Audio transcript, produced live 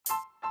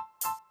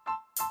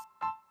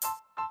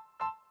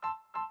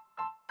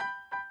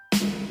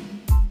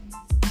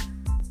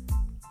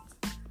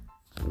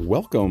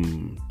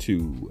Welcome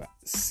to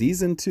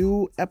Season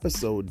 2,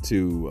 Episode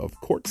 2 of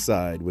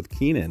Courtside with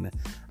Keenan.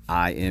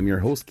 I am your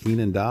host,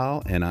 Keenan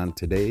Dahl, and on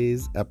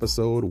today's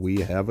episode,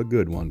 we have a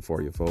good one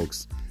for you,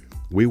 folks.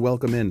 We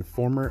welcome in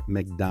former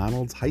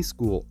McDonald's High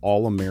School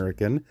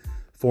All-American,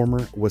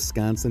 former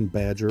Wisconsin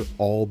Badger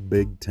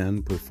All-Big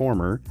Ten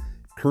performer,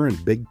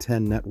 current Big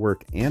Ten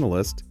Network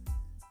analyst,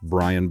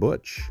 Brian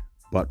Butch.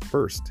 But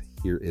first,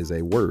 here is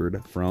a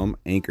word from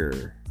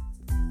Anchor.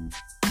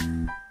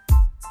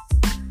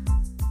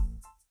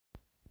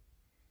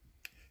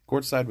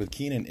 Courtside with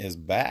Keenan is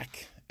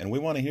back, and we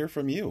want to hear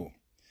from you.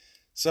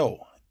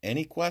 So,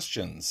 any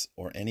questions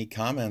or any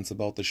comments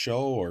about the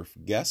show or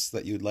guests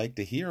that you'd like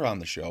to hear on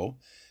the show,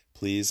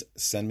 please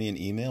send me an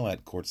email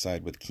at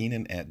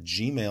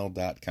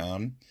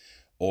courtsidewithkeenan@gmail.com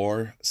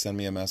or send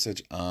me a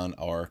message on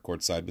our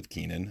Courtside with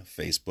Keenan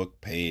Facebook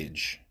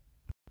page.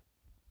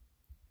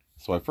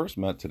 So I first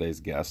met today's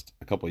guest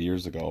a couple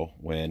years ago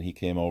when he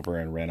came over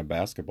and ran a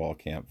basketball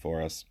camp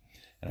for us,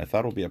 and I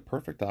thought it would be a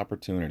perfect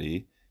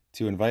opportunity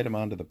to invite him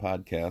onto the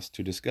podcast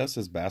to discuss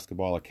his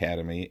basketball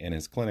academy and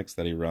his clinics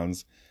that he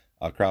runs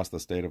across the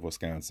state of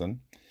Wisconsin.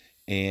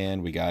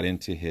 And we got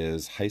into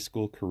his high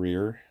school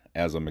career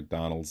as a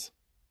McDonald's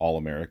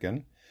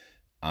All-American,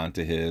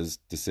 onto his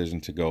decision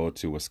to go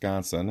to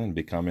Wisconsin and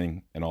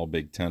becoming an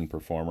All-Big Ten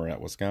performer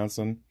at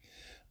Wisconsin,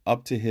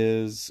 up to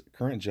his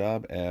current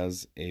job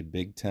as a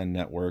Big Ten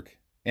Network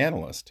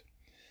analyst.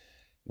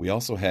 We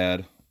also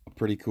had a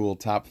pretty cool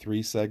top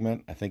 3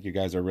 segment I think you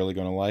guys are really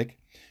going to like.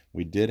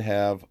 We did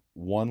have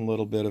one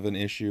little bit of an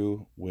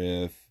issue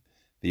with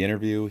the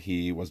interview.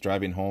 He was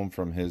driving home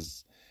from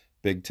his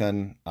Big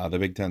Ten, the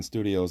Big Ten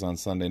studios on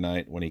Sunday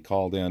night when he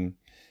called in,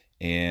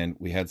 and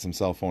we had some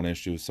cell phone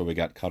issues, so we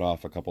got cut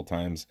off a couple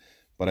times.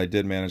 But I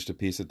did manage to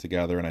piece it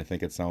together, and I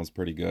think it sounds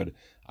pretty good.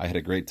 I had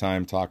a great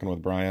time talking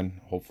with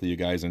Brian. Hopefully you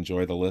guys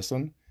enjoy the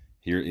listen.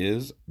 Here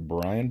is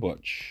Brian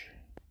Butch.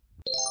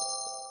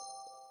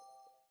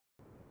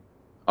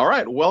 All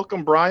right,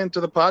 welcome, Brian, to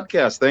the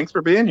podcast. Thanks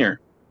for being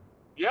here.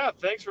 Yeah,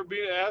 thanks for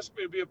asking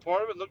me to be a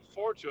part of it. Looking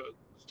forward to it.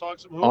 Let's talk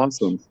some hoops.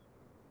 Awesome.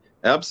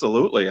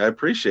 Absolutely. I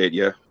appreciate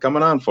you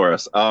coming on for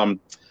us.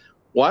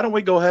 Why don't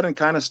we go ahead and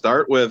kind of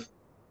start with,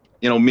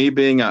 me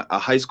being a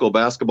high school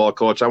basketball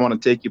coach. I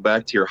want to take you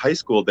back to your high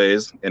school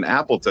days in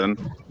Appleton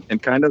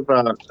and kind of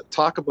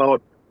talk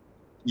about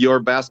your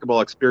basketball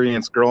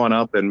experience growing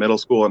up in middle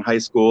school and high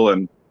school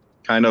and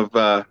kind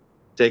of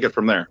take it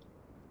from there.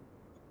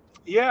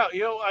 Yeah,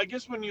 I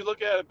guess when you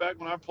look at it back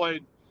when I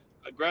played,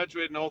 I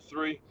graduated in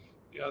 2003.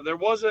 There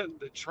wasn't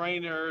the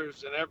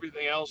trainers and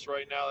everything else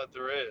right now that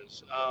there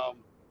is.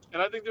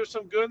 And I think there's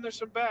some good and there's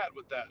some bad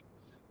with that.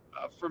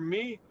 For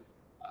me,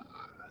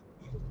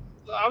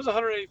 I was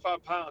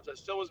 185 pounds. I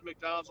still was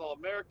McDonald's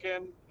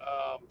All-American.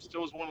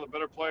 Still was one of the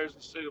better players in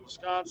the state of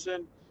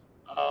Wisconsin.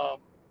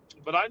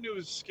 But I knew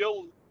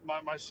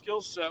my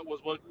skill set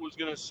was what was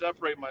going to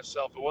separate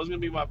myself. It wasn't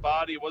going to be my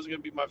body. It wasn't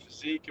going to be my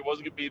physique. It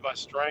wasn't going to be my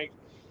strength.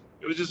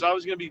 It was just I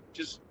was going to be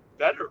just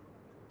better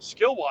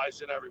skill-wise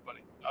than everybody.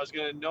 I was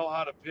going to know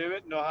how to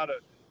pivot, know how to,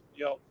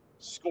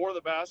 score the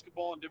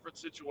basketball in different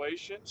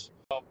situations.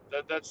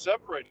 That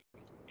separated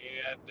me,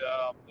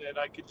 and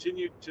I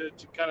continued to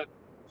kind of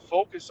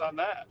focus on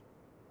that.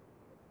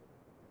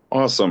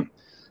 Awesome.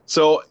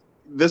 So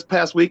this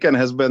past weekend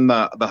has been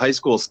the high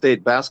school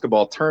state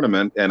basketball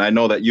tournament, and I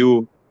know that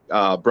you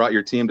brought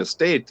your team to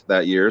state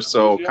that year.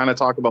 So kind of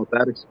talk about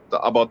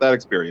that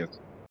experience.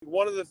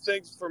 One of the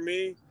things for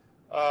me.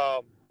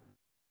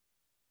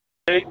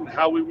 And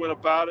how we went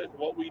about it and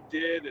what we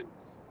did, and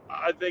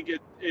I think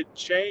it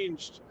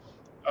changed.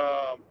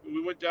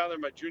 We went down there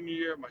my junior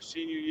year, my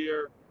senior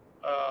year,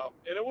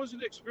 and it was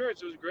an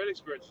experience. It was a great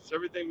experience. It's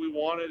everything we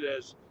wanted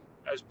as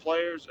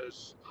players,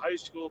 as high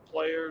school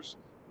players.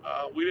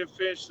 We didn't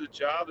finish the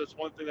job. That's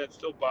one thing that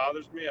still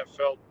bothers me. I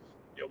felt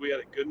we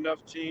had a good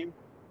enough team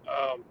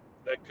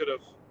that could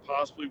have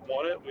possibly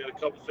won it. We had a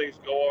couple things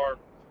go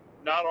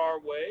not our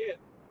way,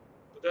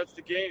 but that's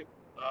the game.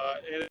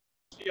 And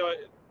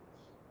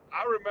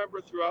I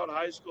remember throughout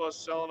high school, I was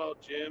selling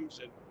out gyms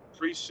and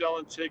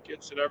pre-selling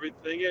tickets and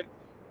everything. It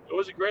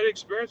was a great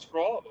experience for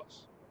all of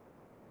us.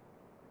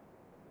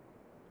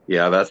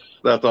 Yeah, that's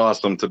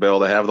awesome to be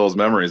able to have those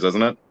memories,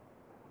 isn't it?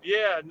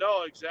 Yeah,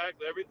 no,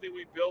 exactly. Everything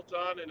we built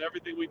on and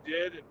everything we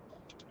did, and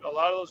a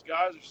lot of those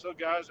guys are still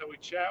guys that we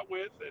chat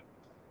with, and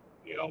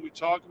we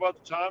talk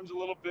about the times a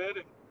little bit.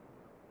 And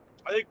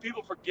I think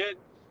people forget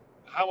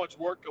how much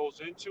work goes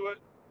into it,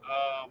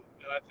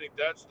 and I think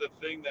that's the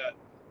thing that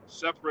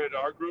separated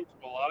our group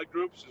from a lot of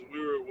groups, is we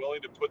were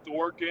willing to put the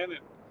work in.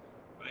 And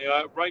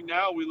right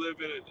now we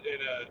live in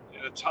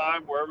a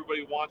time where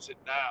everybody wants it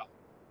now.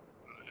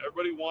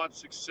 Everybody wants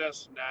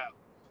success now.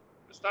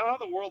 It's not how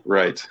the world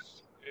works.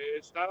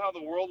 It's not how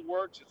the world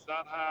works. It's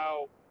not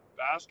how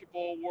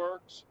basketball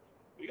works.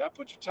 You got to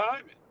put your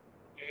time in,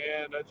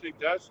 and I think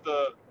that's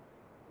the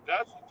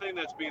thing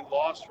that's being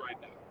lost right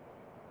now.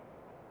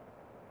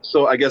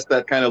 So I guess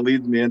that kind of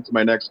leads me into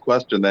my next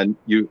question. Then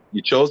you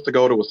chose to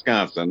go to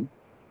Wisconsin.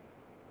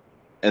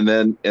 And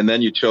then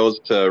you chose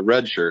to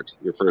redshirt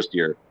your first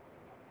year.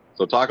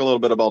 So talk a little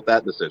bit about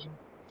that decision.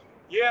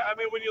 Yeah, I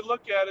mean, when you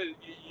look at it,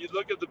 you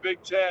look at the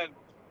Big Ten.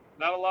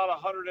 Not a lot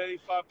of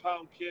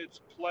 185-pound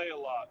kids play a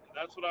lot, and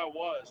that's what I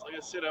was. Like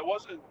I said, I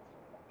wasn't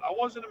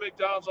a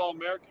McDonald's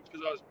All-American because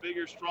I was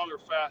bigger, stronger,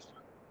 faster.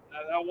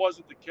 That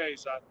wasn't the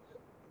case. I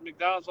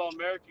McDonald's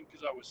All-American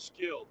because I was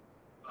skilled.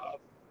 Uh,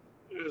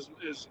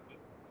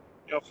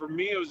 for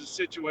me, it was a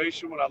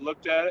situation when I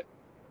looked at it,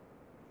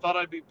 thought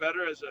I'd be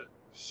better as a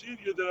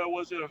senior than I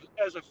was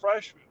as a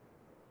freshman,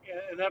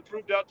 and that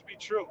proved out to be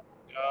true.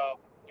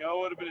 It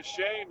would have been a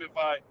shame if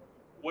I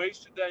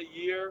wasted that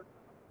year.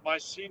 My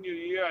senior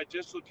year, I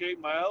dislocate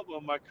my elbow,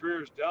 and my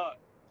career is done.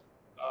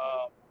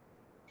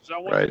 Because I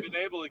wouldn't have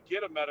been able to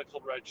get a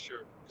medical red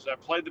shirt because I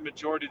played the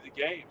majority of the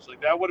games.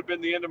 Like that would have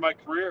been the end of my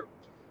career.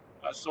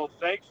 So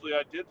thankfully,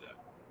 I did that.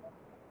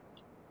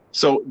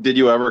 So did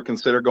you ever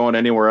consider going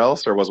anywhere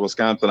else, or was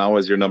Wisconsin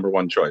always your number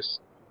one choice?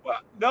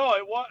 Well, no,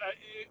 it was.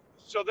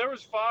 So there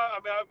was five. I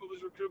mean, I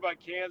was recruited by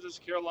Kansas,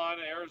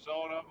 Carolina,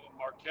 Arizona,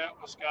 Marquette,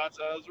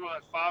 Wisconsin. Those were my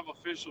 5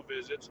 official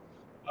visits.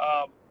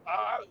 I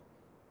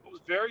was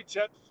very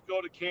tempted to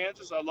go to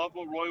Kansas. I loved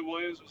what Roy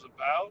Williams was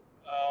about.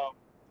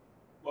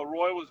 But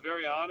Roy was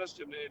very honest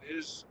in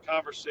his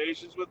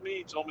conversations with me.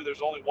 He told me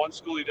there's only one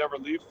school he'd ever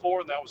leave for,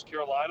 and that was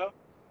Carolina.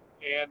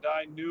 And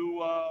I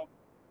knew, I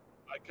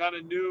kind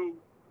of knew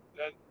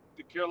that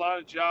the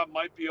Carolina job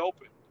might be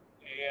open.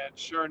 And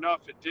sure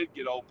enough, it did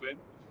get open,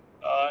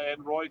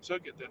 and Roy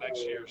took it the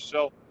next year.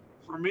 So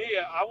for me,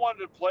 I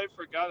wanted to play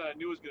for a guy that I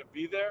knew was going to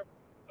be there.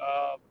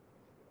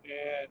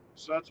 And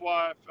so that's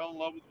why I fell in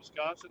love with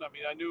Wisconsin. I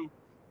mean, I knew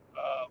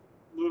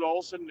Lute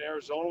Olson in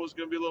Arizona was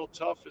going to be a little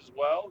tough as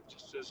well,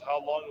 just as how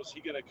long was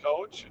he going to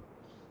coach.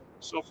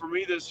 So for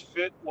me, this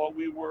fit what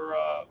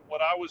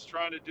I was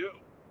trying to do.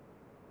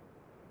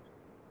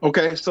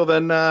 Okay, so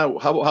then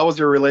how was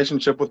your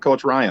relationship with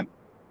Coach Ryan?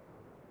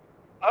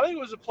 I think it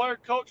was a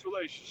player-coach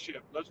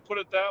relationship. Let's put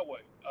it that way.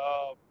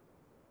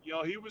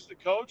 He was the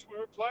coach, we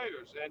were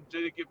players. And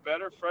did it get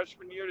better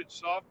freshman year to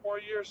sophomore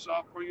year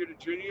to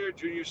junior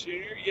year, senior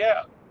year?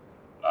 Yeah.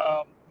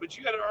 But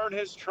you got to earn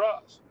his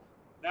trust.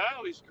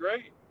 Now he's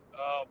great.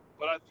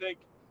 But I think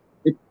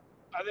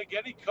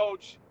any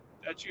coach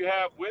that you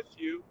have with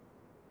you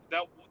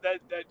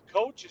that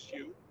coaches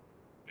you,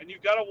 and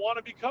you've got to want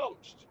to be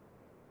coached.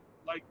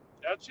 Like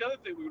that's the other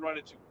thing we run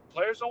into.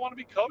 Players don't want to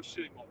be coached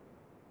anymore.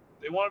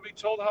 They want to be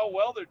told how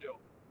well they're doing.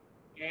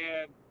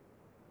 And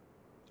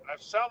I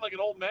sound like an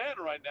old man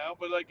right now,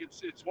 but like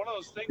it's one of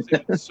those things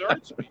that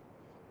concerns me.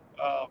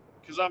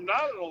 Because I'm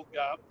not an old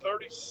guy. I'm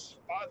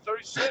 35,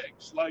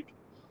 36. Like,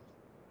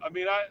 I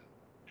mean,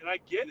 I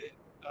get it.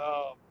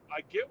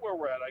 I get where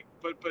we're at.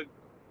 But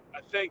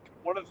I think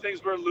one of the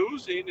things we're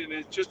losing, and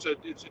it's a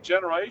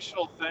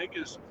generational thing,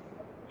 is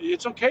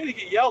it's okay to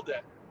get yelled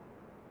at.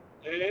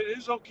 It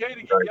is okay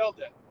to get yelled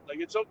at. Like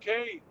it's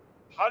okay.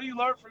 How do you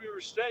learn from your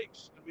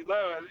mistakes? I mean,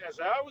 as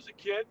I was a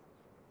kid,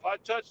 if I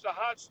touched a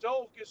hot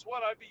stove, guess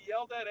what? I'd be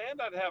yelled at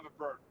and I'd have it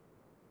burned.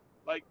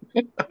 Like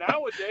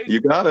nowadays, you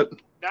got it.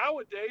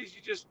 Nowadays,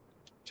 you just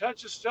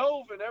touch a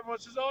stove and everyone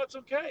says, "Oh, it's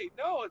okay."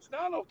 No, it's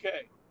not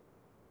okay.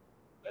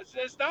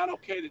 It's not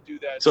okay to do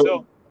that.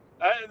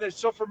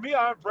 So for me,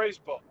 I embrace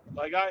both.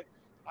 Like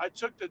I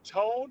took the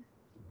tone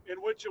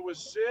in which it was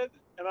said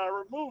and I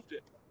removed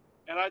it,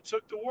 and I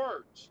took the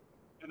words,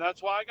 and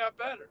that's why I got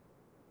better.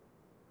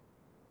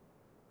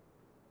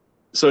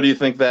 So do you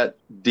think that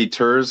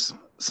deters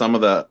some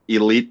of the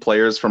elite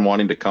players from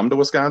wanting to come to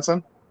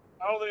Wisconsin?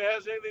 I don't think it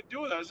has anything to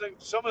do with it. I think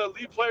some of the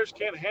elite players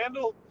can't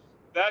handle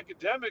the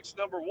academics,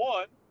 number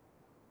one.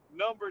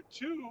 Number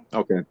two,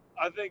 okay,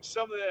 I think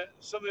some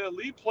of the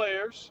elite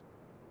players,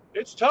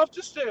 it's tough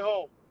to stay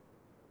home.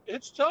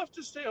 It's tough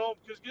to stay home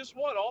because guess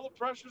what? All the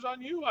pressure's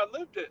on you. I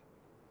lived it.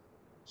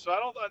 So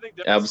I think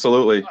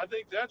absolutely. I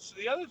think that's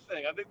the other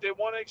thing. I think they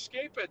want to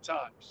escape at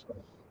times.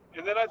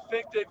 And then I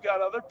think they've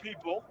got other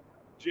people,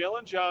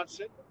 Jalen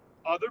Johnson,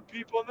 other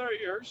people in their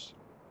ears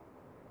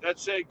that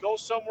say, go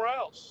somewhere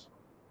else.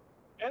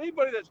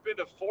 Anybody that's been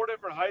to 4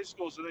 different high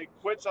schools and then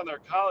quits on their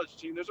college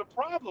team, there's a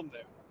problem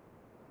there.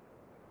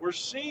 We're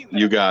seeing that.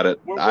 You got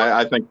it.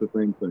 I think the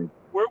same thing.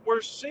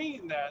 We're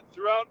seeing that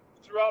throughout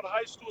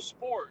high school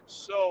sports.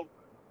 So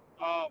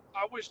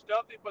I wish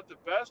nothing but the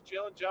best.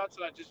 Jalen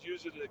Johnson, I just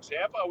use it as an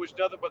example. I wish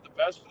nothing but the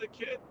best for the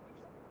kid.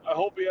 I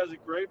hope he has a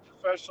great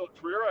professional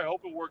career. I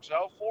hope it works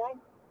out for him.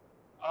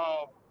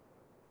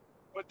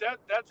 But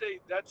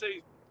that's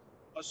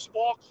a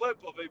small clip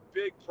of a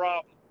big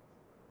problem.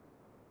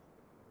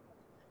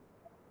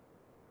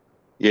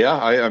 Yeah,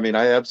 I mean,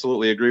 I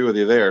absolutely agree with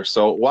you there.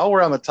 So while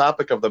we're on the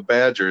topic of the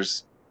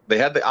Badgers, they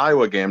had the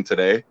Iowa game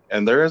today,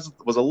 and there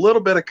was a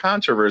little bit of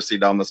controversy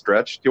down the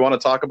stretch. Do you want to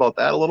talk about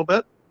that a little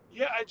bit?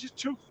 Yeah, I just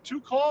two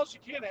calls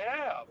you can't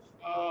have.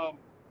 Bo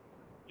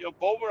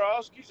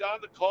Borowski's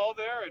on the call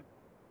there, and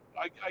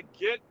I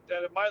get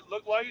that it might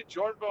look like it.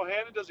 Jordan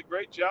Bohannon does a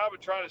great job of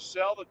trying to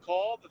sell the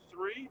call, the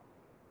 3.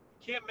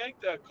 Can't make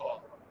that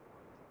call.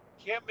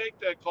 Can't make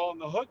that call.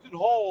 And the hook and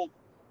hold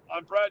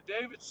on Brad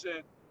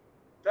Davidson,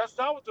 that's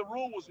not what the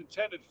rule was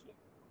intended for.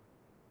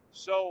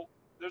 So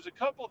there's a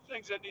couple of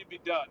things that need to be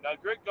done. Now,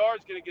 Greg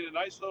Gard's going to get a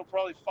nice little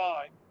probably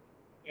fine,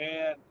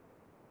 and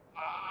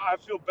I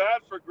feel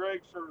bad for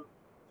Greg for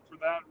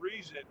that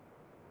reason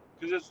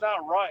because it's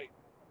not right.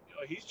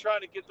 He's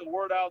trying to get the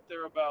word out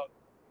there about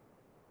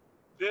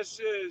this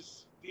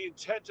is the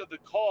intent of the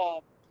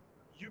call.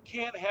 You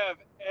can't have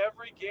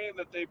every game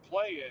that they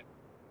play in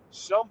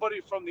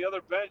somebody from the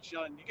other bench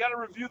yelling, you got to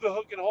review the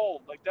hook and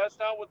hold. Like, that's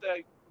not what that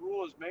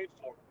rule is made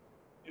for.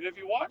 And if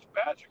you watch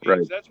Badger games,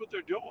 Right. that's what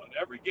they're doing.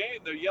 Every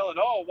game they're yelling,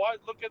 "Oh, why?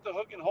 Look at the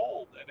hook and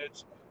hold!" And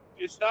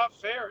it's not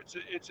fair. It's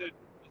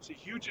a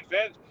huge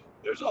advantage.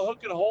 There's a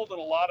hook and hold in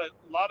a lot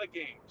of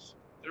games.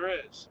 There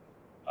is.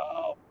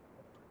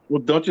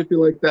 Well, don't you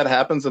feel like that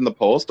happens in the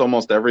post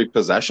almost every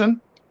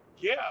possession?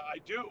 Yeah, I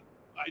do.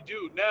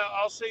 Now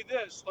I'll say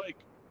this: like,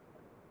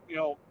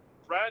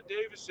 Brad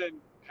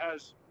Davison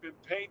has been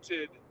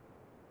painted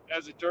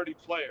as a dirty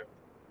player.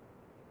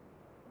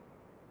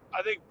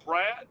 I think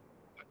Brad,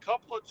 a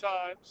couple of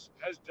times,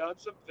 has done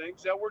some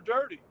things that were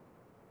dirty.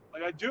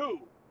 Like, I do.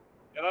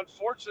 And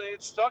unfortunately,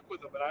 it stuck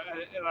with him.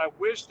 And I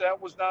wish that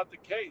was not the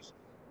case.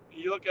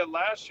 You look at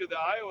last year, the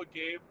Iowa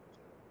game,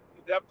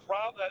 that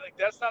problem, like,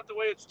 that's not the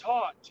way it's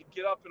taught, to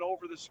get up and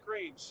over the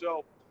screen.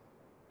 So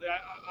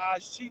I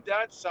see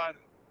that side of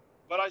it.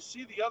 But I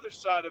see the other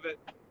side of it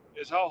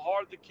is how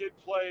hard the kid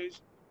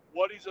plays,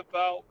 what he's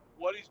about,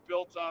 what he's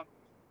built on.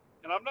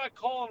 And I'm not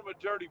calling him a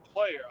dirty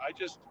player.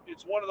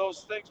 It's one of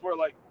those things where,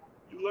 like,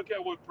 you look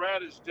at what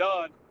Brad has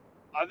done,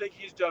 I think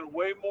he's done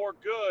way more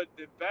good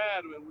than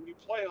bad. And when you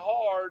play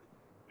hard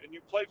and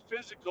you play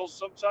physical,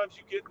 sometimes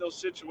you get in those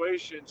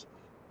situations.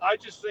 I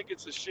just think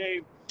it's a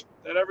shame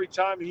that every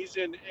time he's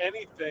in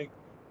anything,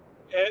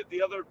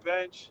 the other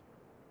bench,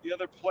 the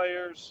other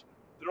players,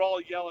 they're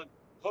all yelling,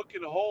 hook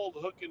and hold,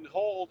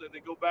 and they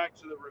go back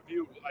to the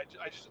review.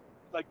 I just,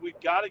 like, we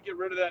got to get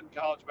rid of that in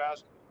college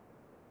basketball.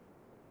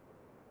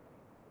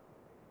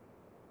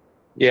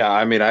 Yeah,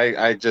 I mean,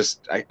 I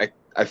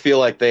feel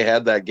like they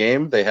had that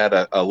game. They had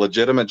a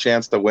legitimate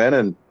chance to win,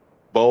 and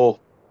Bo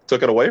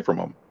took it away from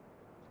them.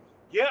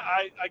 Yeah,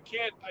 I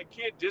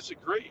can't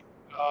disagree.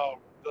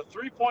 The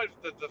 3-point,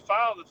 the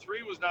foul, the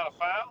three was not a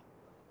foul,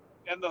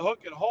 and the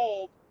hook and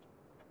hold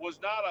was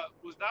not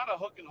a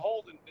hook and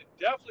hold, and it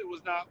definitely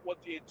was not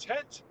what the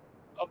intent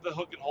of the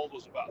hook and hold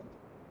was about.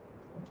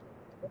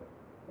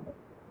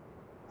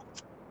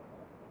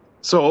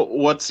 So,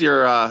 what's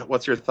your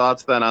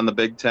thoughts then on the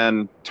Big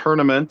Ten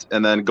tournament,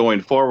 and then going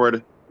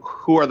forward,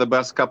 who are the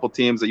best couple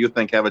teams that you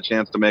think have a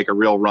chance to make a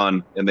real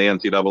run in the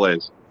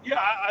NCAA's? Yeah,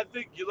 I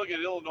think you look at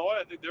Illinois.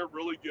 I think they're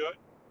really good.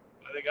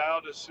 I think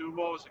Aldo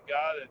Sumo is a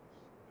guy that,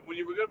 when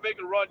you were going to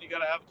make a run, you got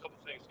to have a couple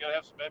things. You got to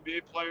have some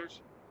NBA players.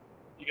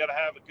 You got to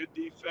have a good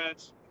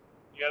defense.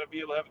 You got to be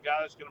able to have a guy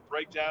that's going to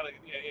break down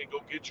and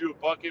go get you a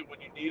bucket when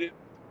you need it.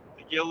 I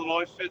think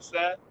Illinois fits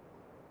that.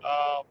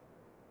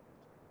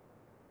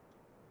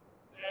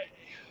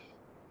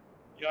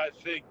 I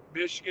think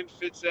Michigan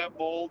fits that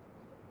mold.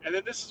 And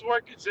then this is where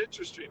it gets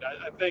interesting.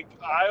 I think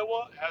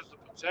Iowa has the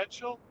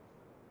potential,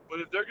 but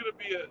if they're going to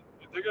be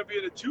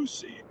in a 2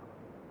 seed,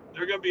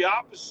 they're going to be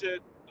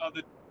opposite of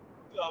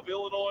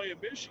Illinois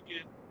and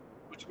Michigan,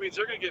 which means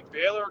they're going to get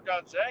Baylor or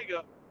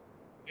Gonzaga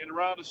in the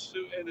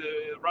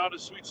round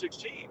of Sweet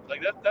 16.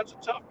 Like, that's a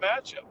tough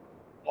matchup.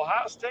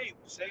 Ohio State,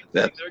 same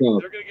thing. They're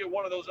going to get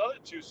one of those other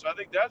two. So I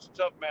think that's a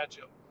tough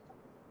matchup.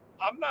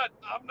 I'm not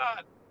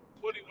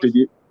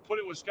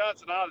putting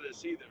Wisconsin out of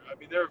this either. I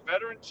mean, they're a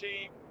veteran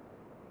team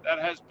that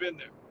has been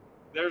there.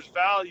 There's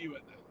value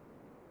in them.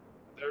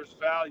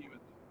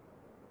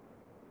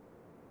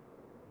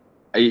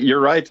 You're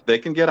right. They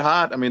can get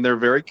hot. I mean, they're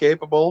very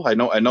capable. I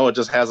know it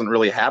just hasn't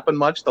really happened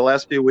much the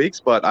last few weeks,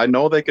 but I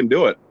know they can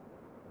do it.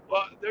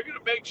 Well, they're going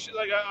to make sure,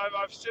 like,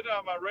 I've said it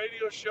on my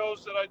radio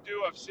shows that I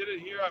do. I've said it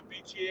here on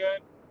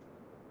BTN.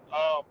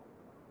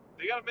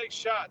 They got to make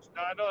shots.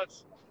 Now, I know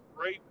that's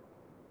great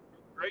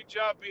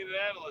job being an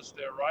analyst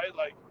there, right?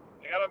 Like,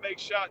 they got to make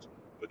shots.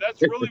 But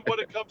that's really what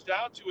it comes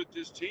down to with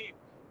this team.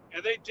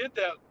 And they did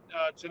that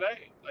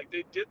today. Like,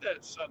 they did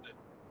that Sunday.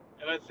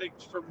 And I think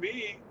for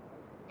me,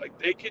 like,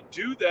 they could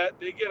do that.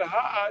 They get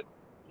hot.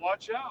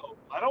 Watch out.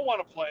 I don't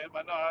want to play them.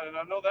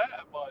 I know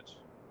that much.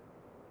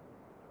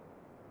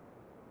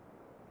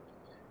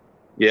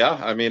 Yeah,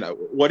 I mean,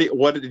 what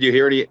did you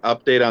hear? Any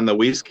update on the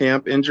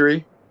Wieskamp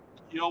injury?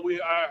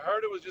 I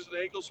heard it was just an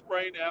ankle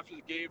sprain after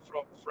the game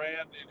from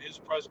Fran in his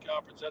press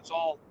conference. That's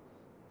all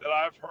that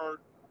I've heard.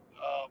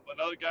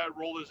 Another guy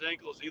rolled his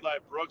ankle is Eli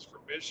Brooks from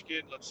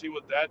Michigan. Let's see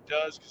what that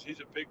does, because he's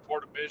a big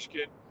part of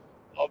Michigan.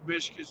 Of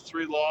Michigan's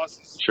 3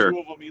 losses, Sure. 2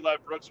 of them Eli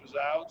Brooks was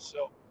out.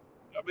 So,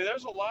 I mean,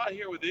 there's a lot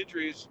here with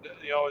injuries,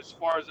 as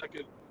far as I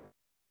could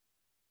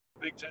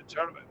Big Ten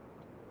tournament.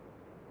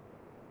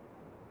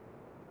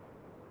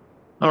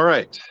 All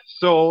right.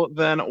 So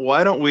then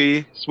why don't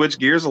we switch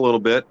gears a little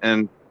bit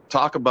and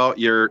talk about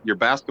your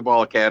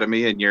basketball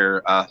academy and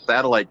your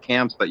satellite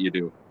camps that you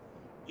do?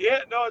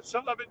 Yeah, no, it's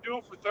something I've been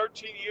doing for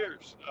 13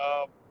 years.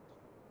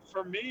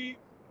 For me,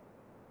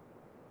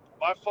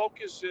 my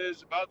focus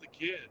is about the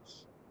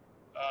kids.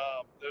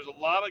 There's a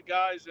lot of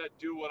guys that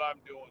do what I'm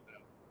doing now.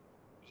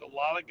 There's a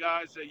lot of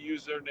guys that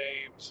use their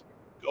names,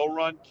 go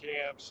run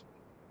camps,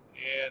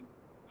 and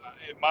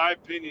in my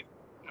opinion,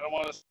 I don't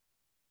want to say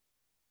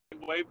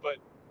it way, but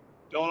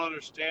don't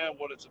understand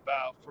what it's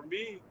about. For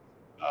me,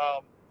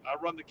 I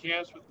run the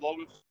camps with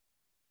Logan,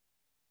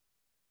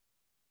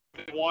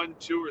 one,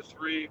 two, or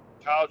three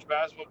college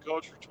basketball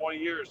coach for 20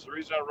 years. The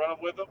reason I run them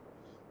with them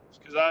is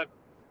because I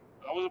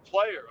was a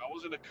player. I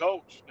wasn't a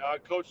coach. Now I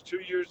coached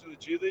 2 years in the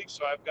G League,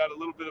 so I've got a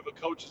little bit of a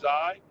coach's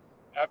eye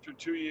after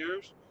 2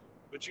 years.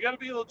 But you got to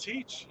be able to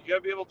teach. You got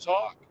to be able to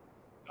talk.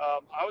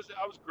 I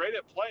was great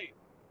at playing.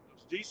 I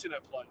was decent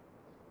at playing.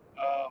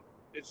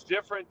 It's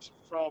different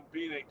from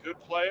being a good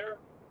player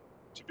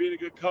to being a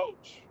good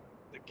coach.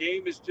 The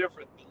game is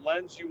different. The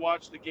lens you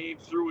watch the game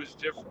through is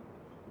different.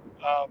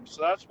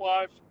 So that's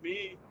why, for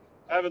me,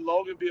 having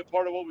Logan be a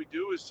part of what we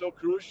do is so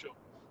crucial.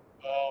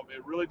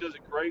 It really does a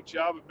great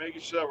job of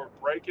making sure that we're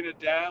breaking it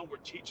down. We're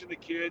teaching the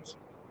kids.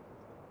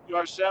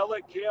 Our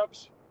satellite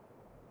camps,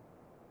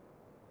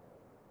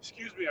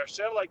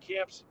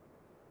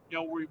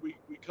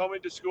 we come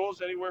into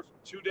schools anywhere from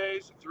 2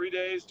 days to 3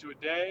 days to a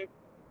day.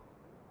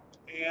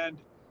 And,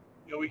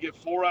 we get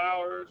 4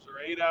 hours or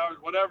 8 hours,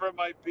 whatever it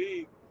might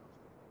be.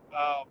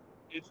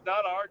 It's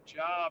not our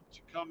job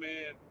to come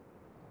in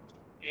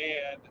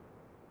and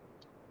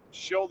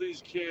show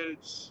these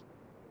kids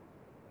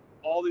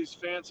all these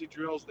fancy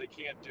drills they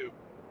can't do.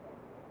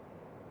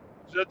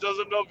 That does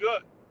them no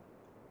good.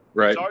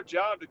 Right. It's our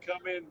job to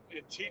come in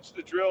and teach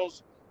the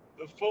drills,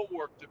 the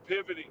footwork, the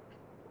pivoting.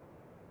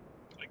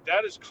 Like,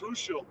 that is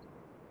crucial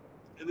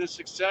in the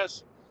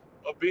success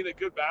of being a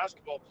good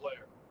basketball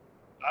player.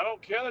 I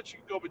don't care that you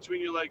can go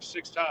between your legs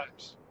 6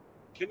 times.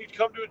 Can you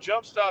come to a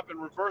jump stop and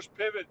reverse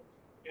pivot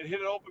and hit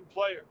an open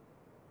player?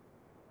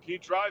 Can you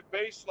drive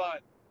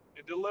baseline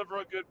and deliver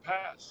a good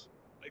pass?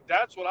 Like,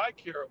 that's what I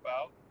care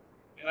about.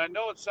 And I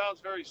know it sounds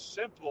very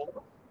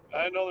simple.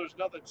 I know there's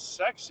nothing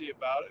sexy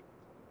about it,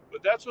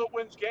 but that's what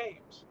wins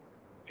games.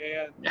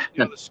 And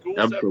the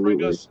schools that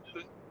bring us,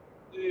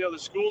 the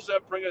schools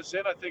that bring us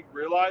in, I think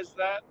realize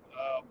that.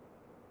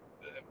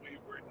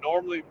 We're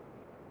normally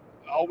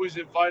always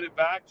invited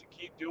back to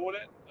keep doing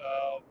it.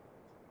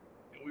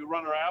 And we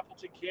run our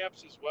Appleton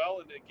camps as well.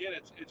 And again,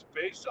 it's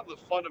based on the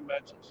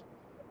fundamentals.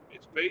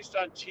 It's based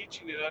on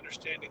teaching and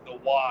understanding the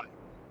why.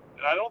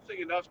 And I don't think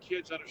enough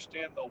kids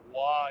understand the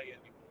why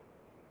anymore.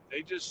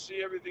 They just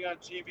see everything on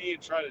TV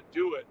and try to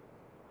do it,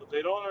 but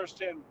they don't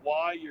understand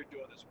why you're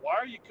doing this. Why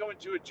are you coming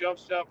to a jump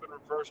step and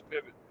reverse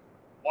pivot?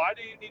 Why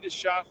do you need a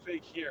shot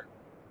fake here?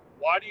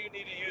 Why do you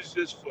need to use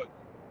this foot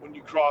when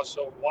you cross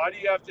over? Why do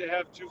you have to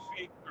have 2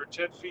 feet or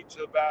 10 feet to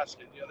the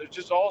basket? There's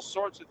just all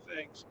sorts of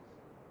things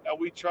that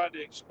we try to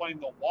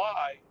explain the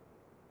why.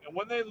 And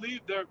when they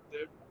leave their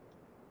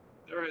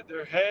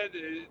head,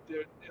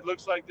 it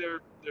looks like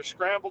they're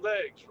scrambled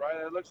eggs, right?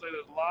 It looks like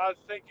there's a lot of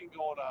thinking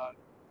going on.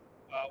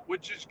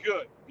 Which is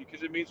good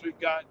because it means we've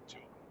gotten to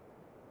them.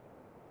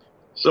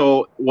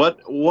 So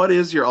what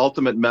is your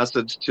ultimate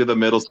message to the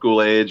middle school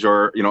age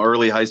or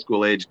early high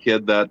school age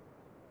kid that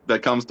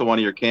comes to one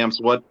of your camps?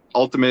 What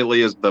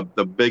ultimately is the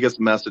biggest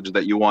message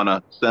that you want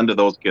to send to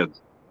those kids?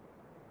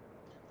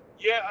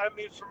 Yeah, I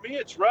mean, for me,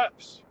 it's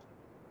reps.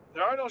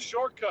 There are no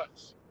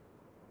shortcuts.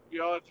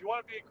 If you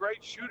want to be a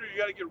great shooter, you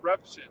got to get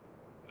reps in.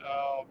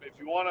 If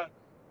you want to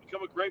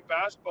become a great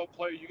basketball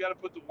player, you got to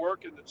put the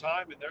work and the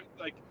time in there.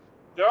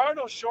 There are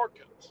no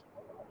shortcuts,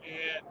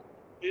 and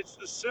it's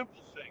the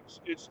simple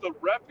things. It's the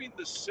repping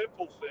the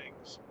simple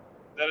things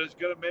that is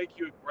going to make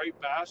you a great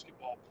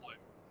basketball player.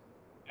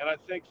 And I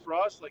think for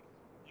us,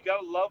 you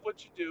got to love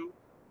what you do.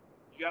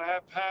 You got to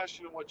have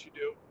passion in what you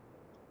do.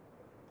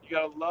 You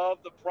got to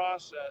love the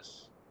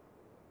process,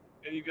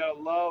 and you got to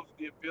love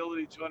the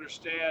ability to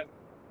understand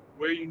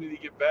where you need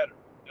to get better.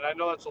 And I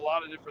know that's a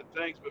lot of different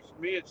things, but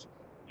for me,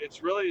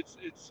 it's really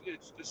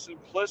the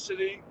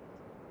simplicity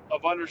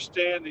of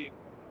understanding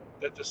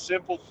that the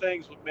simple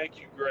things would make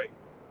you great.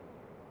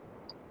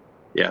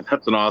 Yeah,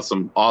 that's an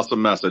awesome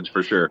message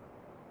for sure.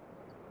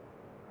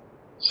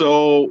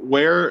 So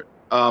where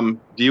do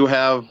you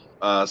have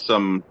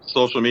some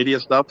social media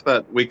stuff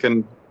that we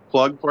can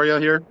plug for you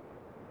here?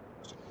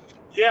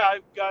 Yeah,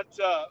 I've got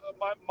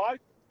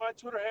my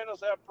Twitter handle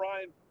is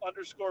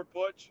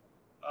 @Brian_Butch.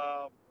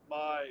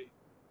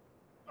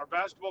 Our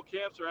basketball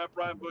camps are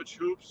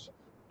 @BrianButchHoops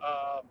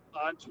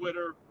on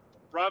Twitter.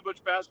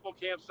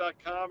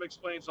 BrianButchBasketballCamps.com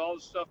explains all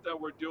the stuff that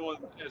we're doing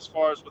as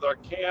far as with our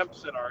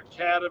camps and our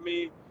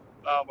academy,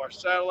 our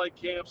satellite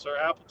camps, our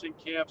Appleton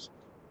camps.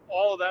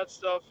 All of that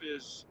stuff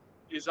is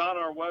on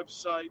our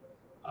website.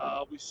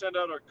 We send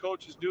out our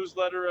coaches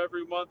newsletter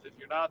every month. If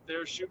you're not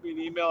there, shoot me an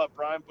email at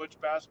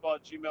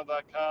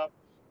brianbutchbasketball@gmail.com.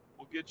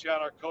 We'll get you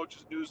on our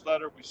coaches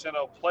newsletter. We send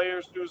out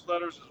players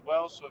newsletters as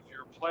well. So if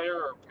you're a player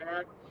or a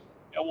parent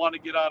and want to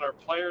get on our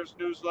players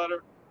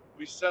newsletter,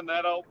 we send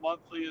that out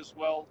monthly as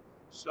well.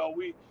 So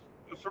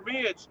for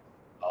me, it's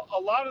a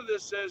lot of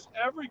this says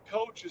every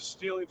coach is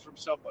stealing from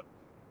somebody.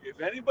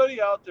 If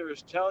anybody out there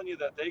is telling you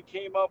that they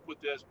came up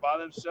with this by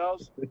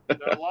themselves,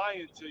 they're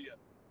lying to you.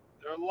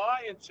 They're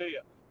lying to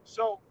you.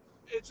 So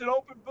it's an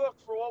open book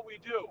for what we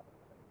do.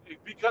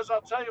 Because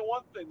I'll tell you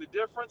one thing, the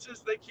difference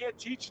is they can't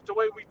teach it the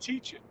way we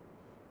teach it.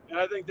 And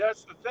I think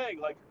that's the thing.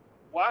 Like,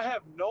 well, I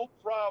have no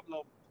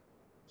problem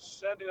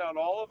sending out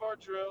all of our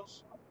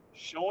drills,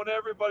 showing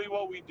everybody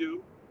what we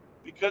do,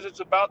 because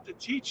it's about the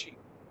teaching.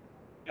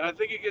 And I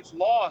think it gets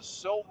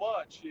lost so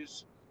much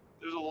is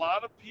there's a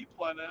lot of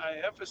people, and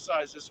I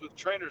emphasize this with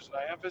trainers, and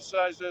I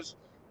emphasize this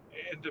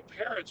and to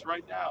parents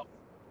right now.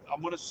 I'm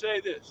going to say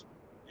this.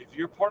 If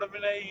you're part of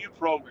an AAU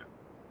program,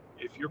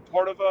 if you're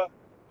part of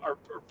or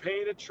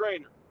paying a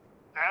trainer,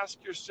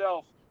 ask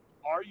yourself,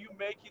 are you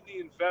making the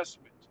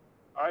investment?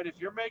 All right, if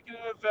you're making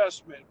an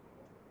investment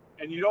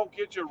and you don't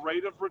get your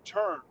rate of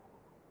return,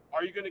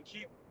 are you going to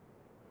keep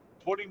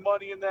putting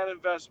money in that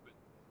investment?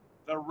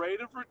 The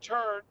rate of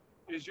return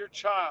is your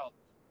child.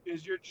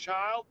 Is your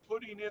child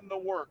putting in the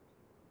work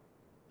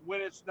when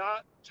it's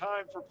not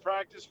time for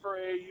practice for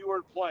AAU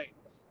or playing?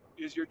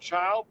 Is your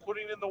child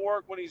putting in the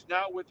work when he's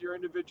not with your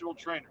individual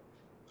trainer?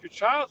 If your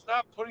child's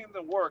not putting in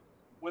the work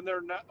when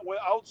they're not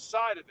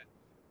outside of it,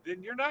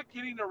 then you're not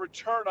getting a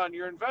return on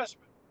your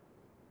investment.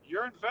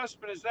 Your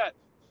investment is that.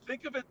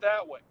 Think of it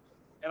that way.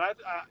 And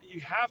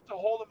you have to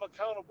hold them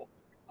accountable.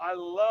 I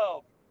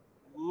love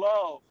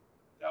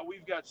that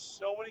we've got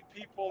so many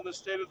people in the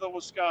state of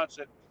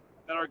Wisconsin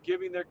that are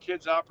giving their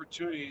kids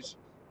opportunities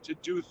to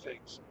do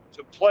things,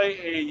 to play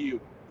AAU,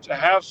 to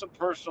have some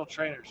personal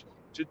trainers,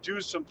 to do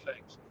some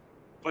things.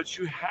 But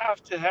you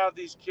have to have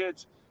these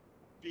kids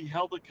be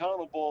held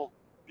accountable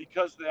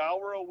because the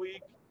hour a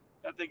week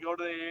that they go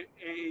to the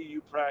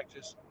AAU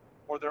practice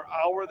or their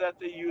hour that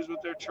they use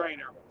with their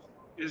trainer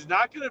is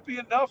not going to be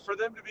enough for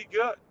them to be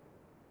good.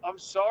 I'm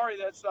sorry,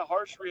 that's the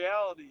harsh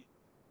reality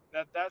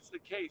that's the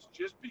case.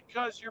 Just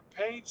because you're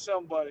paying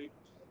somebody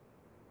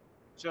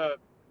to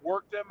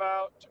work them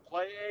out, to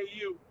play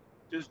AAU,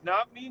 does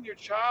not mean your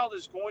child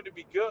is going to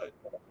be good.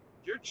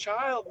 Your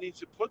child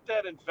needs to put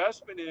that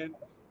investment in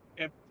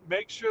and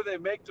make sure they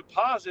make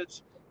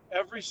deposits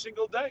every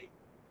single day.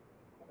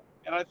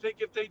 And I think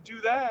if they do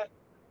that,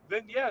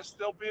 then yes,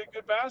 they'll be a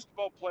good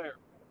basketball player.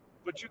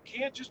 But you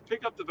can't just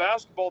pick up the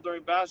basketball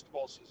during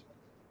basketball season.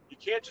 You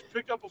can't just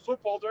pick up a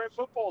football during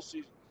football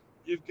season.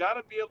 You've got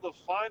to be able to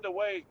find a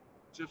way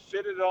to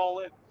fit it all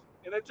in.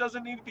 And it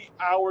doesn't need to be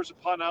hours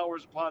upon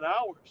hours upon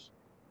hours.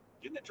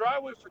 Get in the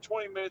driveway for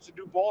 20 minutes and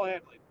do ball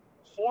handling,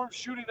 form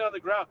shooting on the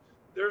ground.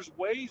 There's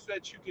ways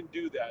that you can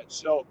do that.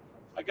 So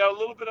I got a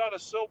little bit on a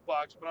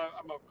soapbox, but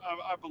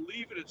I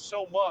believe in it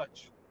so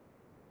much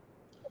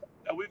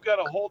that we've got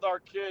to hold our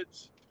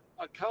kids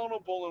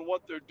accountable in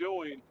what they're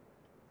doing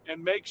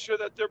and make sure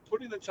that they're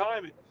putting the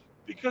time in.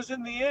 Because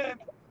in the end,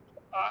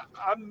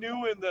 I'm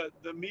new in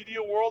the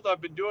media world.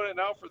 I've been doing it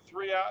now for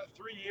 3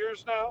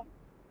 years now.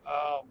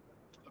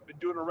 I've been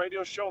doing a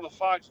radio show in the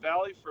Fox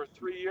Valley for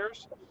 3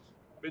 years.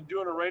 I've been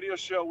doing a radio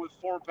show with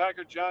former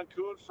Packer John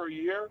Kuhn for a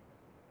year.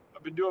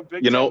 I've been doing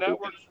Big Ten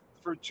Network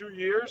for 2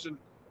 years, and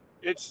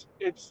it's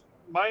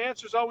my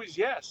answer is always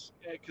yes,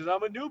 because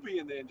I'm a newbie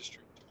in the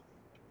industry.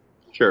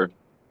 Sure.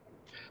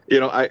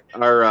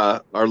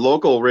 Our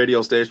local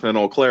radio station in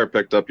Eau Claire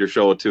picked up your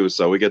show too,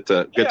 so we get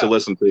to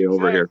listen to you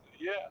over here.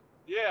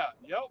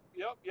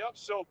 Yep.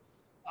 So,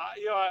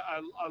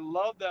 I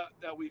love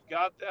that we've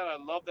got that. I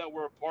love that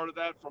we're a part of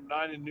that from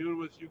 9 to noon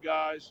with you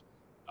guys.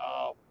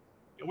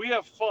 And we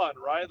have fun,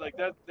 right? Like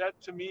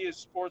that to me is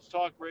sports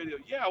talk radio.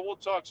 Yeah, we'll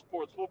talk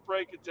sports. We'll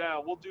break it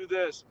down. We'll do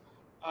this.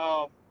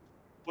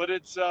 But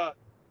it's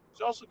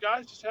also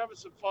guys just having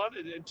some fun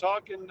and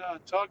talking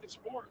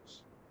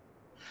sports.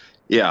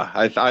 Yeah,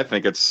 I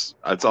think it's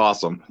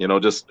awesome.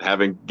 Just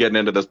getting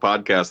into this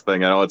podcast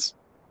thing. I know it's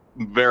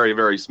very,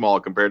 very small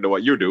compared to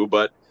what you do,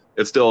 but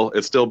it's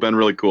still been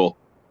really cool.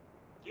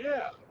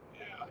 Yeah.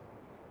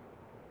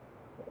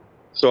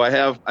 So I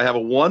have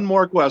one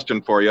more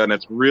question for you, and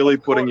it's really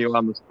putting you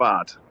on the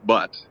spot.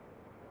 But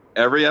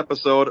every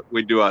episode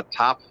we do a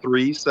top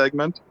 3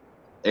 segment,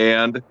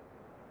 and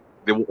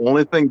the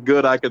only thing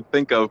good I could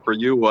think of for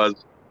you was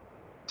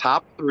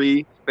top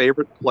 3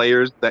 favorite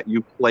players that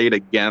you played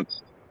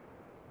against.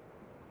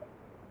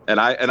 And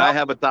I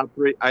have a top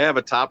 3. I have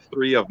a top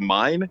 3 of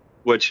mine,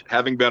 which,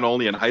 having been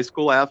only a high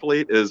school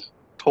athlete, is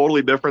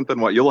totally different than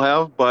what you'll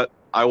have. But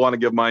I want to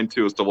give mine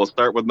too. So we'll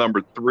start with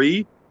number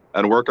 3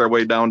 and work our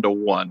way down to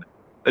 1.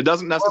 It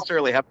doesn't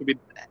necessarily have to be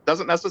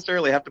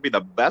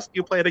the best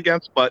you played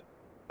against, but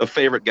the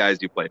favorite guys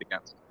you played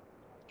against.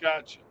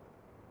 Gotcha.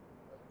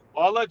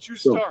 Well, I'll let you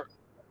start.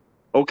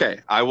 Okay,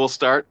 I will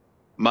start.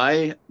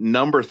 My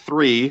number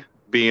 3,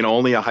 being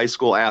only a high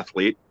school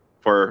athlete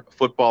for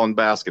football and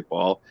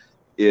basketball,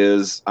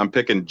 is I'm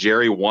picking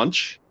Jerry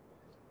Wunsch.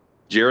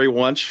 Jerry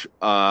Wunsch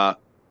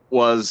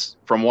was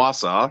from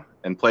Wausau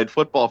and played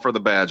football for the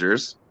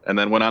Badgers, and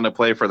then went on to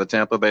play for the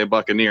Tampa Bay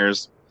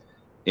Buccaneers.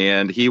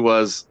 And he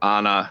was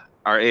on our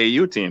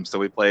AAU team, so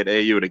we played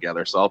AAU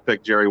together. So I'll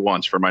pick Jerry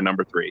Wunsch for my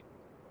number 3.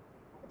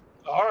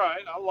 All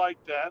right, I like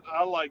that. As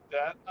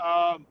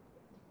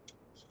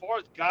far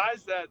as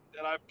guys that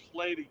I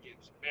played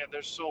against, man,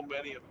 there's so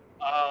many of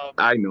them.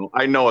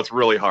 I know it's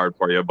really hard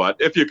for you, but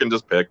if you can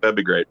just pick, that'd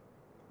be great.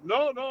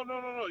 No,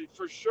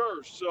 for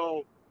sure.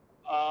 So,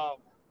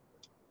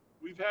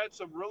 we've had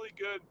some really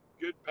good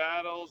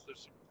battles.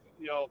 There's some,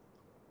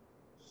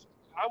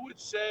 I would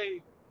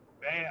say,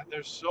 man,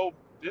 this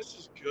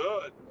is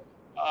good.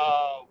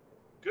 Um,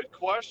 Good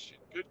question.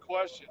 Good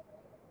question.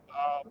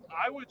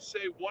 I would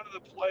say one of the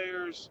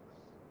players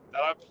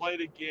that I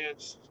played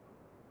against,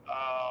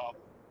 um,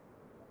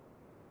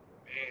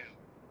 man,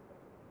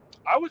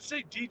 I would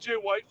say DJ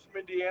White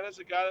from Indiana is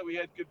a guy that we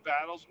had good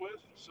battles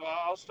with. So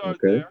I'll start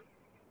Okay. there.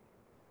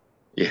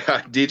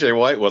 Yeah, DJ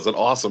White was an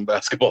awesome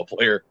basketball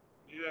player.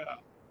 Yeah.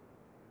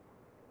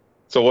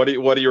 So what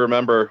do you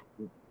remember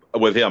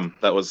with him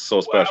that was so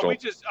Well, special?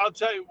 I'll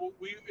tell you,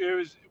 we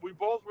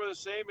both were the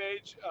same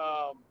age.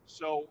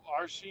 So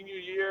our senior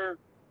year,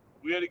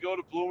 we had to go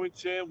to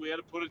Bloomington. We had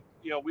to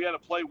we had to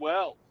play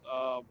well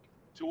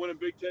to win a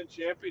Big Ten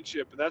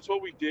championship, and that's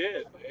what we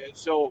did. And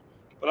so,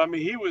 but I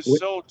mean, he was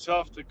so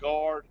tough to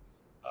guard.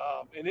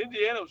 And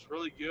Indiana was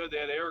really good. They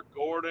had Eric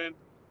Gordon,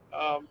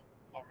 Armand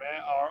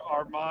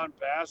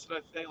Bassett,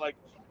 I think.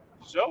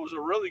 So it was a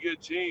really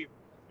good team.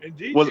 And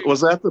DJ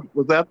Was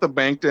that the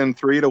banked in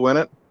three to win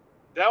it?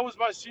 That was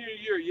my senior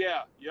year.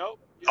 Yeah. Yep.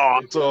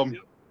 Awesome.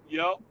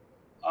 Yep.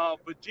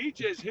 But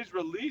his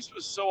release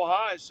was so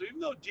high. So even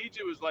though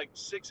DJ was like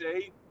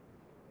 6'8",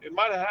 it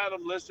might have had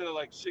him listed at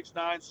like 6'9",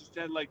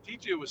 6'10". Like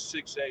DJ was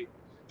 6'8".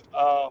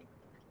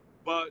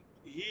 But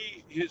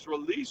his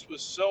release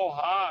was so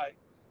high,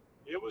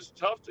 it was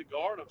tough to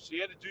guard him. So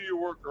you had to do your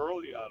work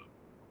early on him.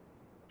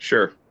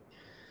 Sure.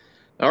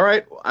 All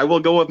right. I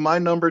will go with my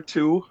number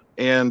 2.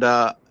 And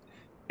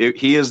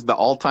he is the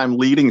all-time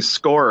leading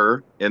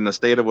scorer in the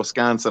state of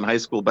Wisconsin high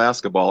school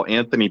basketball,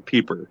 Anthony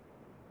Pieper.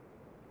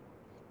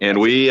 And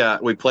we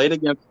played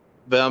against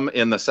them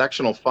in the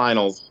sectional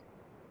finals,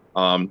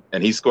 and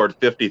he scored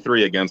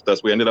 53 against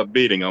us. We ended up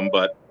beating him,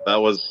 but that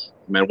was,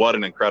 man, what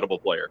an incredible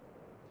player.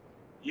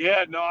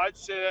 Yeah, no, I'd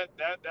say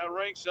that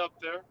ranks up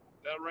there.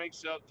 That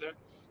ranks up there.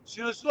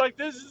 See, this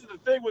is the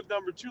thing with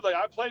number 2. Like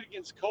I played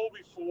against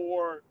Kobe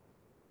for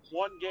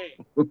one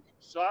game,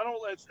 so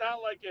it's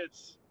not like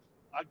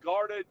I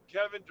guarded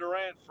Kevin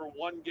Durant for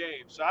one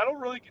game, so I don't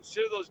really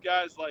consider those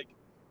guys like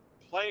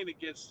playing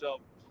against them.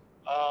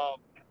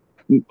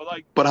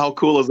 But how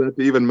cool is that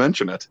to even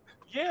mention it?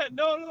 Yeah,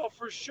 no,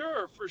 for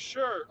sure.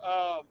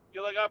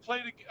 Like I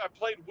played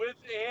with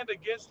and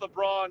against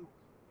LeBron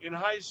in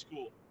high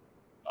school,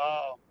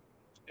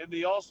 in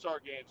the All-Star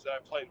games that I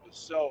played with.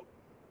 So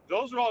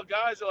those are all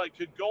guys that like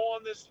could go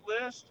on this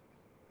list.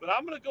 But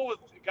I'm gonna go with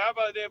a guy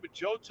by the name of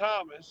Joe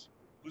Thomas,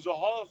 who's a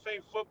Hall of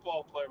Fame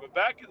football player. But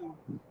back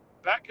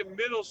in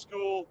middle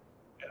school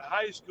and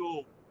high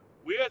school,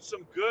 we had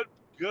some good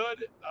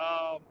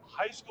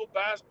high school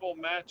basketball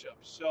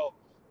matchups. So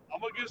I'm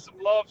gonna give some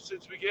love,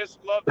 since we gave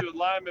some love to a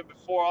lineman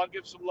before. I'll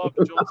give some love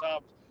to Joe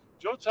Thomas.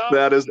 Joe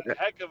Thomas is a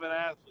heck of an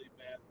athlete,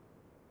 man.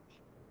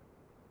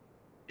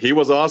 He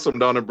was awesome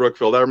down in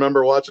Brookfield. I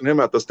remember watching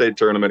him at the state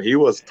tournament. He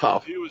was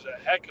tough. He was a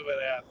heck of an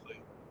athlete.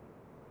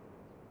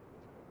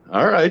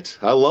 All right,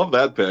 I love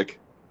that pick.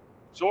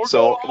 So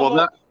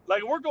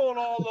we're going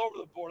all over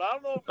the board. I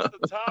don't know if it's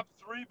the top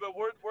 3, but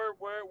we're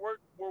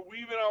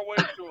weaving our way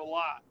through a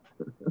lot.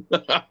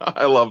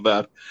 I love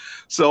that.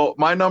 So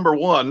my number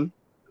 1,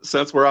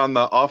 since we're on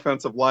the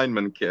offensive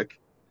lineman kick,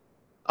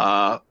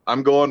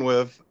 I'm going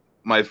with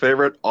my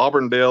favorite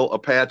Auburndale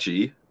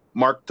Apache,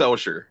 Mark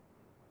Tauscher.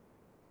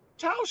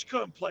 Tausch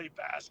couldn't play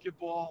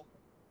basketball.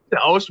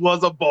 Tausch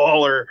was a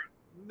baller.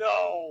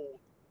 No.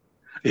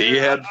 He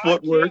had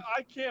footwork.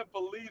 I can't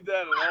believe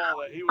that at all,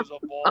 that he was a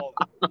baller.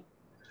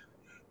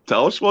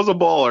 Tausch was a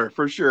baller,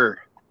 for sure.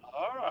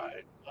 All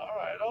right.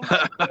 I like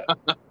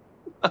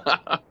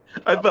that.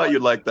 I thought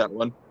you'd like that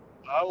one.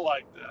 I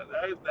like that.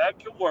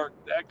 That could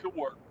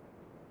work.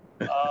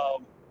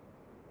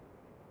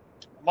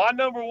 My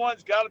number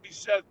 1's got to be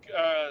Steph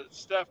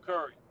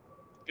Curry.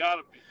 Got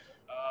to be.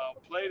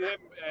 Played him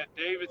at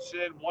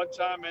Davidson,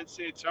 one-time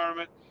NCAA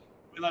tournament.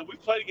 We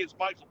played against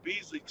Michael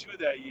Beasley too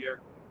that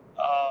year.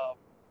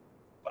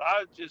 But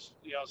I just,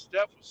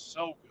 Steph was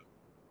so good,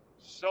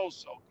 so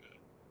good.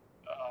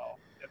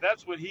 And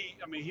that's what he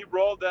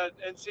rode that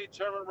NCAA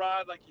tournament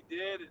ride like he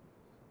did. And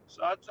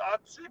so I'd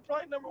say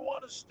probably number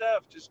 1 is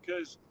Steph, just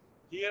because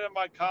he ended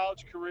my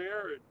college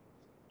career, and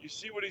you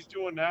see what he's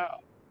doing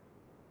now.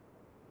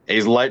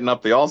 He's lighting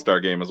up the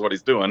All-Star game is what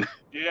he's doing.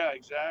 Yeah,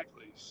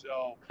 exactly.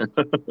 So.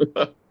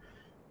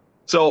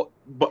 So,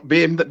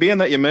 being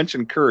that you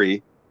mentioned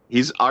Curry,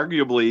 he's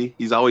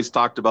always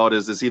talked about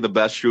is he the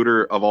best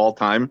shooter of all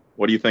time?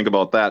 What do you think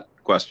about that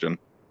question?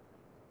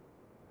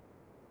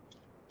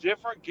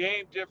 Different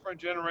game, different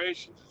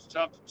generations. It's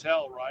tough to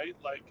tell, right?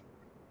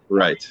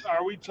 Right.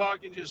 Are we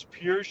talking just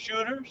pure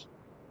shooters?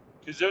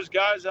 Because there's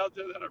guys out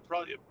there that are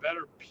probably a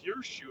better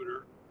pure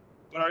shooter.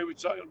 But are we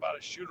talking about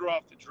a shooter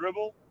off the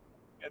dribble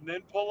and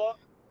then pull up?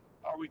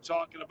 Are we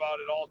talking about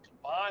it all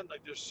combined?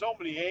 There's so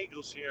many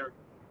angles here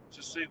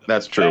to say the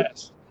That's best. True.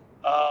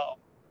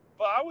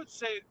 But I would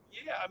say,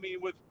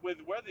 with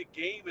where the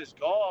game is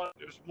gone,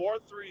 there's more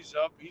threes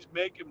up. He's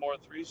making more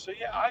threes. So,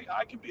 yeah,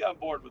 I can be on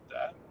board with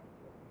that.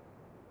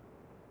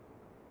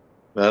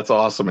 That's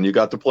awesome, and you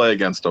got to play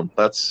against him.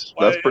 That's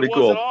Well, it pretty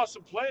wasn't cool.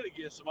 awesome playing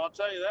against him, I'll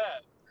tell you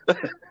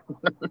that.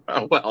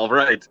 Well,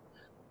 right.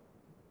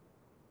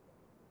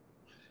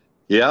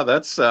 Yeah,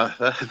 that's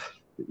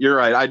you're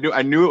right.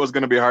 I knew it was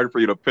going to be hard for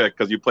you to pick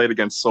because you played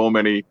against so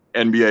many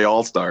NBA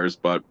All-Stars,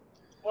 but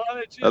Well, and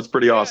it that's just,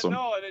 pretty yeah, awesome.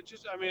 no, and it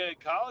just, I mean, in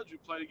college we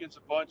played against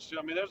a bunch.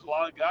 I mean, there's a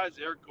lot of guys.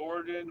 Eric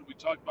Gordon, we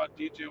talked about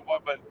DJ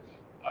Watt, but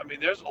I mean,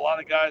 there's a lot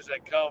of guys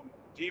that come.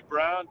 D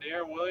Brown,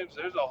 Darren Williams.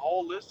 There's a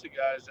whole list of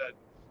guys that,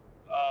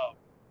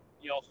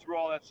 through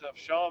all that stuff.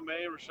 Sean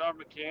May, Rashard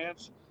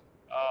McCants,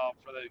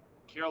 for the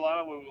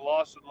Carolina when we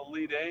lost in the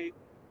Elite Eight.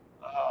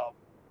 Um,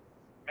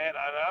 Man,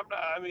 I'm not.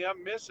 I mean,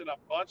 I'm missing a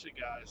bunch of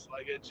guys.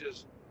 Like it's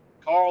just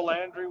Carl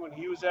Landry when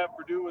he was at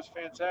Purdue was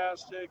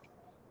fantastic.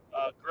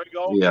 Greg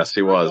Oden, Yes,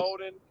 he was.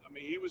 I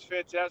mean, he was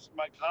fantastic.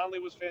 Mike Conley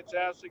was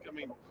fantastic. I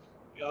mean,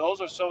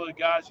 those are some of the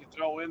guys you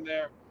throw in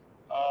there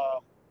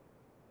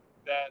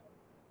that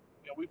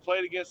we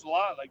played against a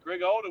lot. Like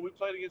Greg Oden, we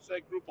played against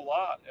that group a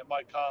lot. And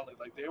Mike Conley,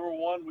 like they were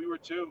one, we were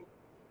two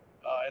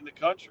in the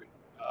country.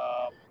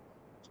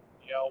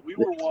 We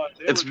were one.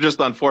 They It's were two. just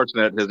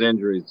unfortunate his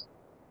injuries.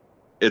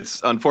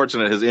 It's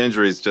unfortunate his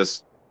injuries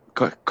just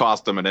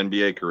cost him an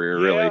NBA career,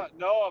 really. Yeah,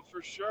 no,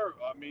 for sure.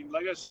 I mean,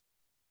 like I said,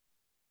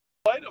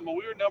 played them when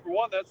we were number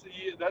one. That's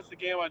the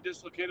game I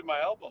dislocated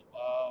my elbow.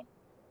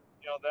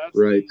 That's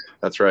Right.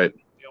 That's right.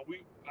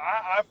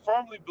 I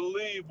firmly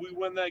believe we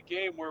win that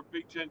game. We're a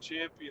Big Ten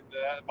champion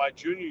my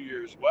junior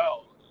year as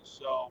well.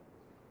 So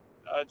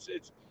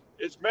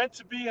it's meant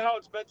to be how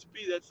it's meant to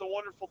be. That's the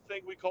wonderful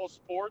thing we call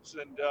sports,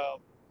 and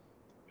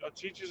it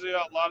teaches you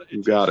a lot. It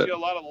You got teaches it. you a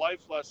lot of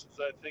life lessons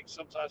that I think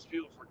sometimes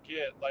people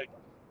forget. Like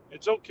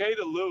it's okay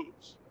to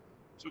lose.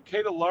 It's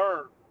okay to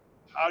learn.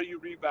 How do you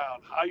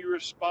rebound? How you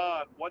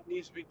respond? What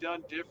needs to be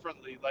done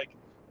differently? Like,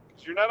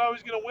 because you're not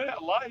always going to win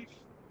at life.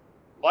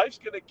 Life's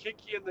going to kick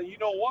you in the you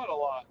know what a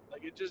lot.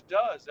 Like it just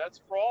does. That's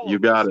for all You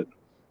of us. got And it. that's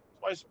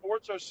why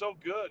sports are so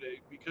good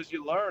because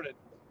you learn it.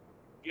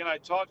 Again, I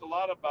talk a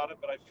lot about it,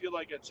 but I feel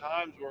like at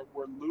times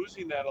we're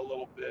losing that a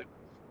little bit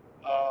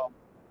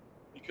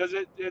because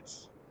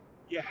it's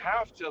you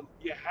have to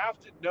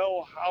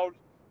know how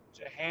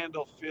to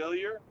handle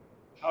failure,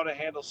 how to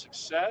handle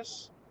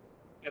success,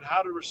 and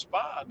how to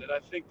respond. And I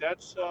think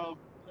that's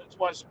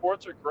why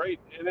sports are great.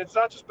 And it's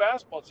not just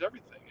basketball; it's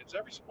everything. It's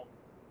every sport.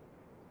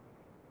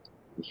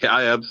 Yeah,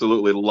 I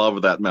absolutely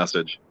love that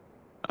message.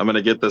 I'm going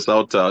to get this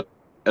out to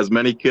as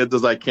many kids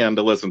as I can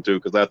to listen to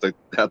because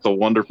that's a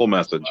wonderful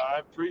message. I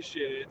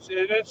appreciate it.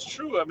 It's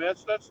true. I mean,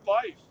 that's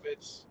life.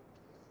 It's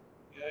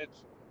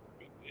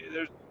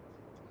there's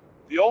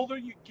the older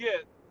you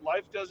get,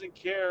 life doesn't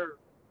care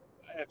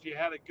if you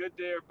had a good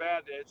day or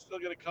bad day. It's still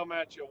going to come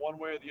at you one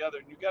way or the other,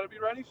 and you got to be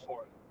ready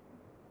for it.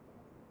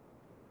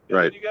 And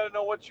Right. then you got to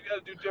know what you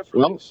got to do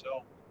differently. Well,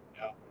 So,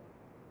 yeah.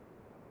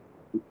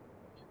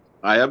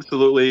 I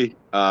absolutely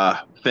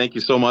thank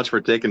you so much for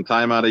taking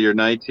time out of your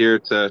night here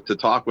to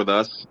talk with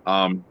us.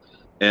 And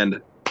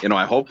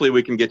I hopefully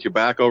we can get you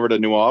back over to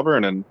New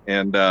Auburn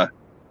and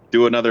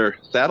do another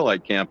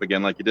satellite camp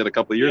again like you did a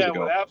couple of years Yeah,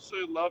 ago. would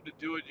absolutely love to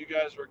do it. You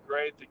guys were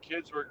great. The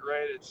kids were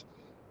great. It's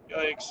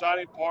the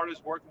exciting part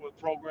is working with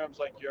programs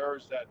like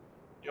yours that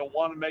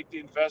want to make the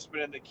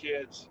investment in the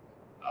kids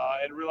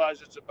and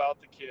realize it's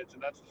about the kids.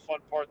 And that's the fun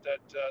part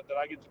that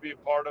I get to be a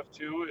part of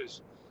too.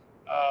 Is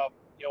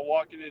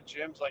walking in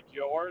gyms like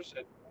yours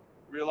and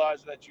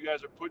realizing that you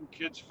guys are putting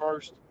kids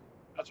first.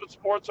 That's what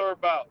sports are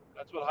about.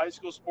 That's what high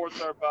school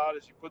sports are about.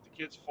 Is you put the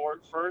kids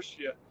first.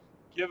 You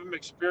give them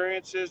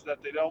experiences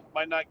that they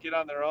might not get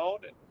on their own,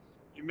 and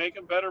you make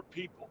them better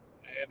people.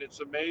 And it's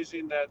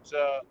amazing that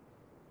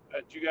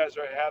you guys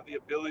have the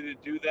ability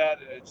to do that,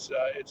 and it's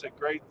a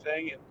great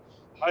thing. And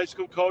high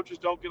school coaches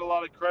don't get a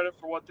lot of credit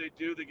for what they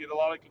do. They get a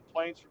lot of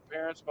complaints from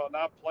parents about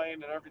not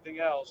playing and everything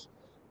else,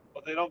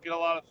 but they don't get a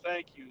lot of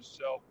thank yous.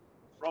 So,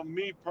 from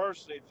me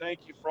personally,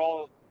 thank you for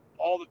all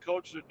the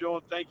coaches are doing.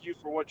 Thank you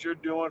for what you're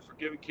doing for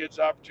giving kids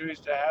opportunities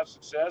to have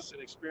success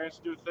and experience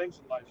new things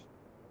in life.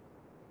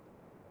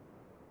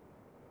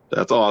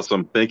 That's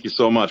awesome. Thank you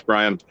so much,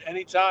 Brian.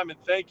 Anytime, and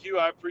thank you.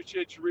 I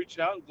appreciate you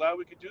reaching out. I'm glad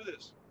we could do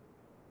this.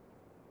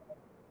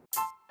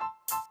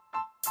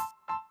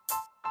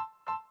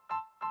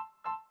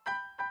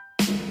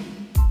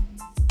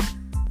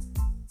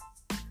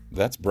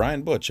 That's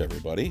Brian Butch,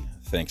 everybody.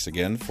 Thanks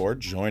again for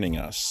joining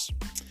us.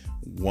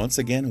 Once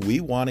again, we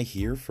want to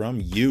hear from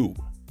you.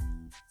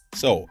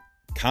 So,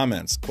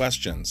 comments,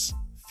 questions,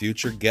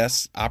 future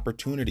guest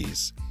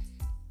opportunities.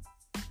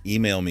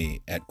 Email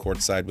me at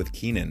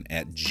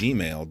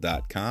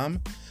courtsidewithkeenan@gmail.com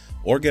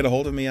or get a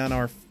hold of me on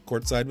our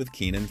Courtside with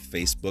Keenan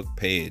Facebook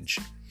page.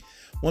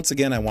 Once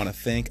again, I want to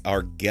thank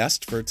our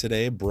guest for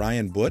today,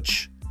 Brian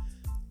Butch,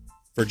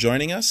 for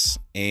joining us,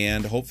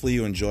 and hopefully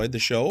you enjoyed the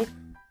show.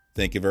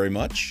 Thank you very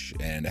much,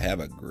 and have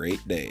a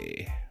great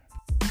day.